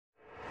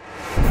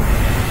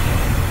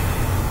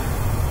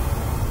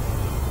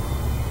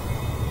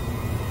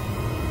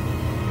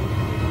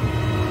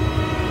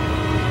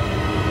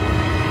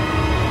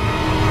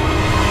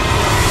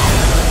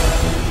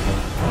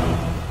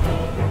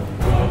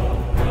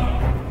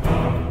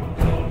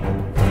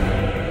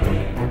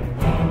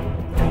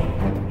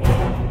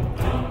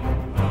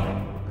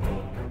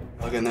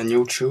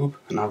YouTube,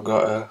 and I've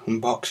got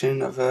an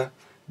unboxing of a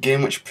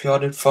game which I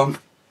pre-ordered from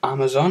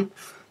Amazon,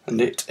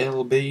 and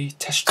it'll be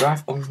Test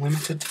Drive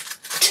Unlimited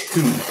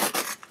 2.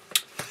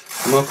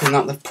 I'm hoping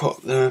that they've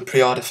put the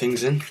pre-order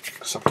things in,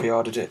 because I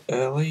pre-ordered it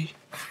early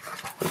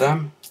for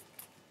them.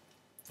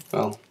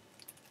 Well,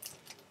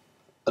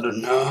 I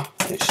don't know,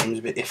 it seems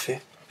a bit iffy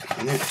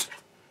in it.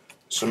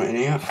 Something in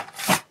here.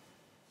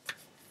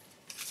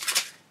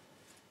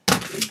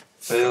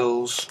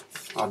 Bills,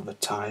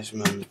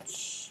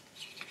 advertisements,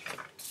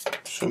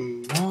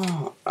 some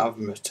more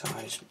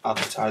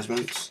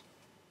advertisements.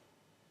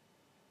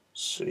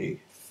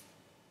 See,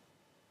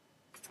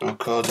 no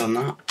codes on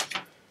that,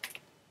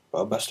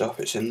 but I best hope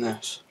it's in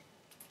this.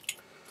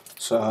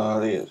 So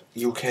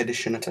the UK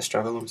edition of Test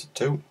Drive Unlimited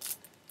 2.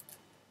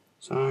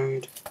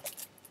 Side,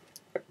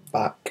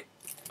 back.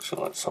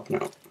 So let's open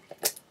it up.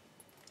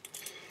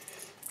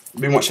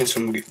 I've been watching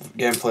some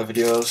gameplay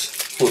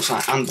videos. Looks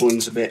like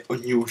handling's a bit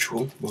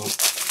unusual,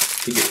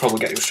 but you can probably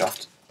get used to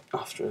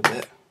after a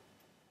bit.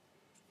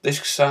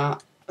 Disc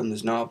start, and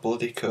there's no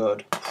bloody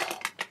code.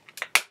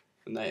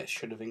 And they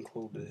should have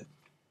included it.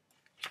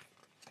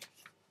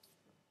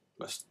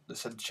 They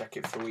said check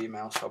it through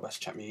email, so I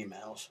best check my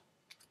emails.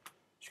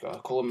 It's got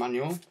a colour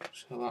manual,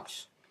 so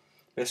that's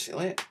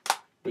basically it.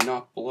 With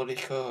no bloody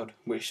code,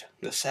 which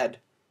they said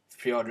if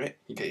you pre-order it,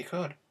 you get your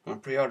code. And I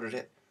pre-ordered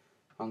it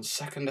on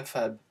 2nd of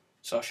Feb,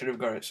 so I should have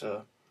got it,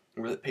 so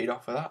I'm really peed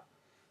off for that.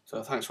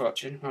 So thanks for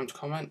watching, remember to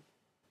comment,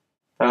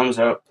 thumbs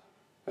up,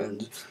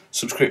 and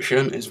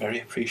subscription is very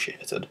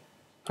appreciated.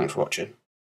 Thanks for watching.